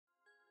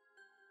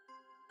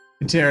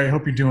Terry, I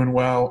hope you're doing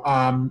well.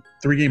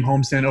 Three-game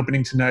homestand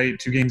opening tonight,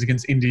 two games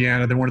against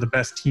Indiana. They're one of the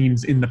best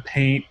teams in the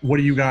paint. What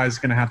are you guys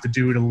going to have to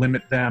do to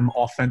limit them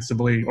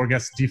offensively, or I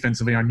guess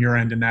defensively on your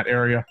end in that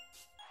area?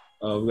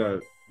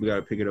 We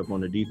gotta pick it up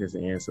on the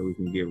defensive end so we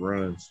can get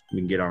runs. We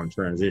can get out in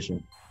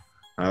transition.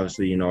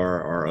 Obviously,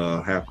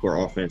 our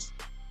half-court offense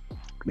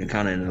been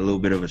kind of in a little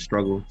bit of a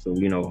struggle. So,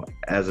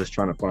 as us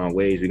trying to find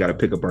ways, we got to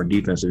pick up our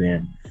defensive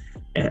end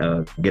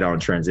and get out in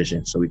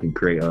transition so we can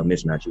create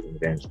mismatches and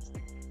advantages.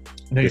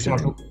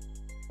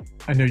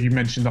 I know you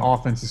mentioned the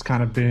offense has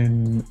kind of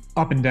been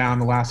up and down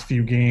the last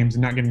few games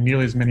and not getting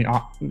nearly as many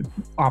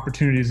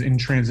opportunities in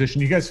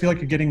transition. You guys feel like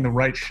you're getting the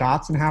right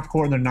shots in half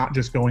court and they're not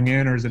just going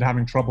in, or is it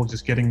having trouble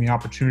just getting the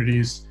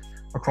opportunities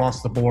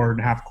across the board,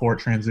 half court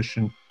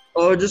transition?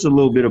 Oh, just a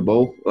little bit of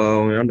both.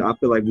 I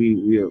feel like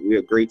we're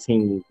a great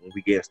team when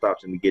we get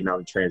stops and we getting out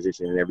in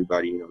transition and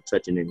everybody,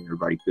 touching it and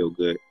everybody feel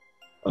good.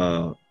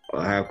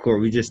 Half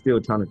court, we just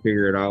still trying to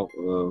figure it out.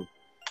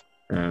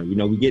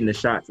 We getting the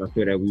shots I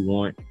feel that we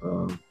want.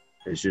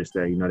 It's just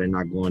that, they're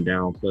not going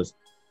down. Plus,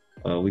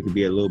 we could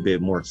be a little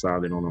bit more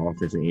solid on the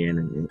offensive end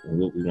and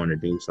what we want to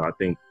do. So I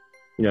think,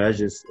 that's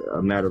just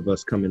a matter of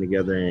us coming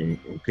together and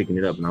picking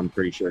it up. And I'm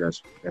pretty sure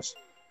that's all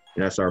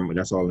in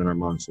our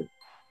mindset.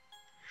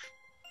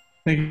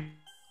 Thank you.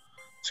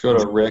 Let's go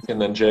to Rick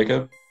and then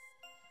Jacob.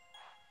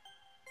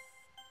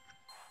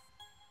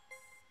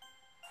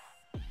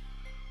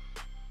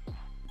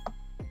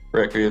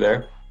 Rick, are you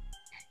there?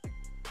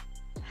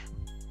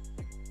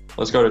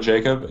 Let's go to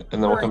Jacob,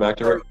 and then we'll come back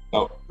to Rick.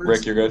 Oh,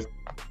 Rick, you're good?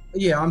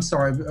 Yeah, I'm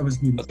sorry. I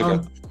was muted. That's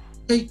okay.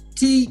 Hey,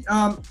 T,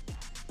 have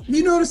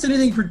you noticed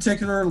anything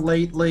particular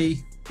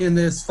lately in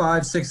this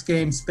 5-6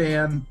 game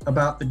span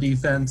about the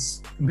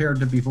defense compared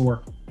to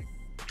before?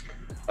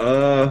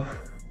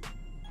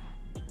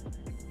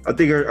 I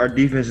think our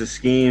defensive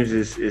schemes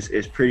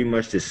is pretty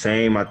much the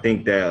same. I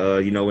think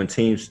that, when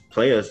teams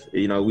play us,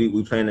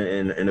 we play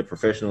in a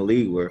professional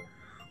league where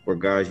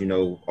guys,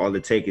 all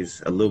it take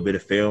is a little bit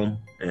of film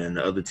and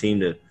the other team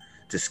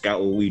to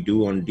scout what we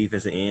do on the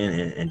defensive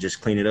end and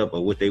just clean it up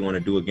or what they want to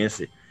do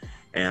against it.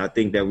 And I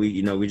think that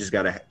we just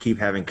got to keep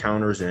having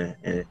counters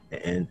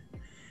and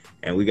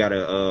we got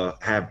to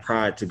have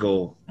pride to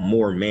go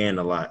more man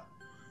a lot.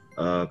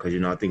 Because,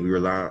 I think we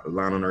rely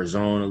on our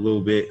zone a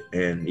little bit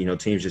and,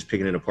 teams just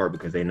picking it apart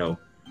because they know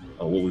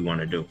what we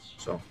want to do.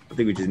 So I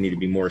think we just need to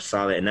be more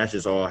solid, and that's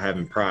just all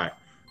having pride.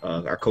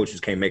 Our coaches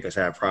can't make us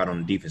have pride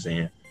on the defense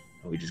end.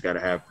 We just got to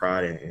have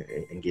pride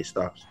and get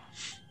stops.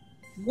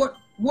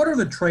 What are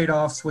the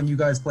trade-offs when you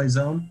guys play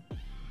zone?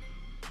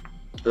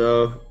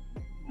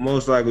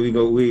 Most likely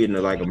we in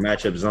a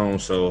matchup zone,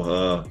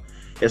 so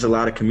there's a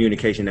lot of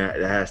communication that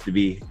has to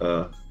be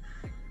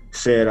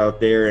said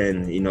out there,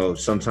 and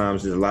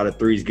sometimes there's a lot of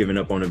threes given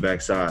up on the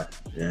backside.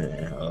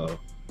 And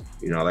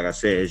like I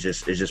said, it's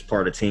just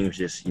part of teams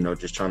just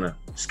trying to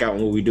scout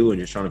on what we do and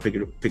just trying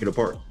to pick it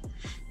apart.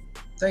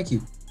 Thank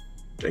you.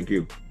 Thank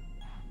you.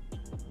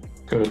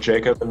 Go to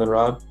Jacob and then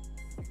Rod.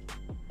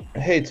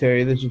 Hey,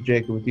 Terry, this is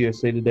Jacob with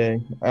USA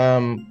Today.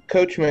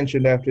 Coach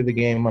mentioned after the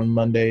game on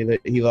Monday that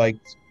he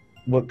liked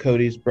what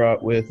Cody's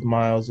brought with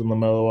Miles and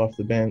LaMelo off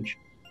the bench.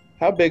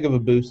 How big of a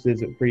boost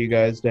is it for you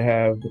guys to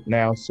have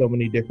now so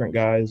many different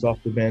guys off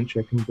the bench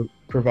that can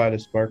provide a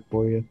spark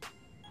for you?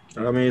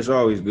 I mean, it's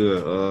always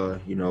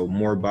good.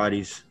 More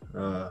bodies,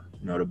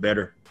 the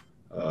better.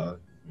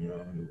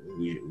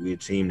 We a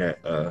team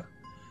that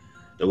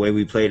the way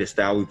we play, the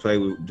style we play,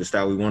 the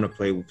style we want to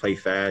play, we play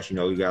fast.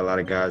 We got a lot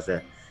of guys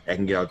that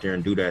can get out there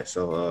and do that.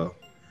 So,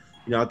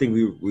 I think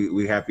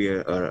we happy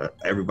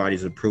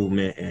everybody's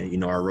improvement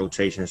and our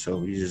rotation. So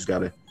we just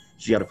gotta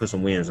put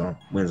some wins on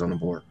the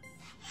board.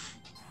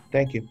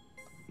 Thank you.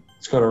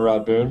 Let's go to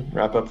Rod Boone.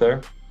 Wrap up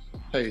there.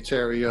 Hey,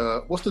 Terry,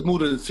 what's the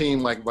mood of the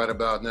team like right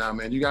about now,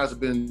 man? You guys have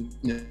been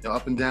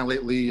up and down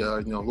lately,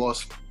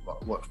 lost,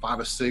 5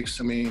 or 6?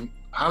 I mean,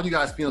 how do you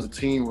guys feel as a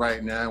team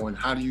right now, and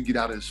how do you get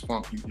out of this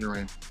funk you're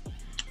in?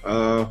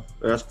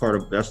 That's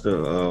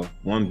the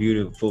one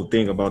beautiful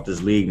thing about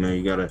this league,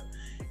 man. You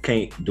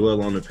can't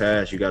dwell on the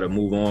past. You gotta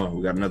move on.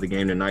 We got another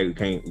game tonight. We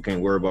can't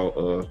worry about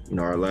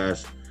our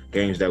last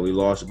games that we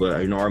lost.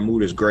 But our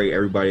mood is great.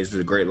 This is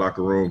a great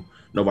locker room.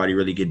 Nobody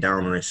really get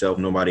down on themselves.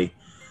 Nobody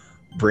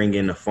bring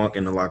in the funk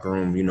in the locker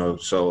room.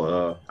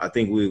 So I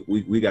think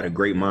we got a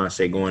great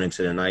mindset going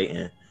into the night, and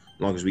as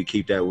long as we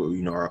keep that,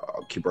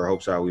 keep our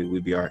hopes out, we'll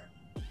be all right.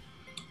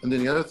 And then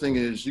the other thing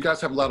is, you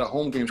guys have a lot of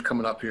home games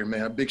coming up here,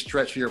 man. A big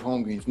stretch here of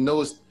home games.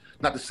 No, it's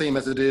not the same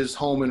as it is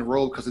home and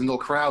road because there's no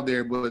crowd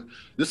there, but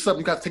this is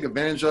something you guys take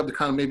advantage of to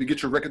kind of maybe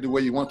get your record the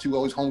way you want to.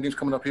 All these home games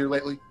coming up here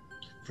lately.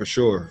 For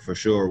sure.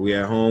 We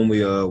at home.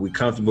 We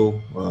comfortable.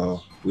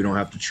 We don't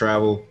have to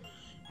travel.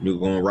 We're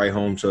going right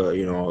home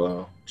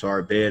to to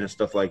our bed and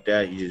stuff like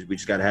that. We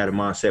just got to have a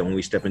mindset when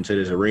we step into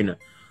this arena.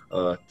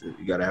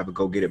 You got to have a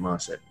go get it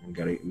mindset. We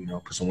got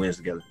to put some wins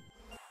together.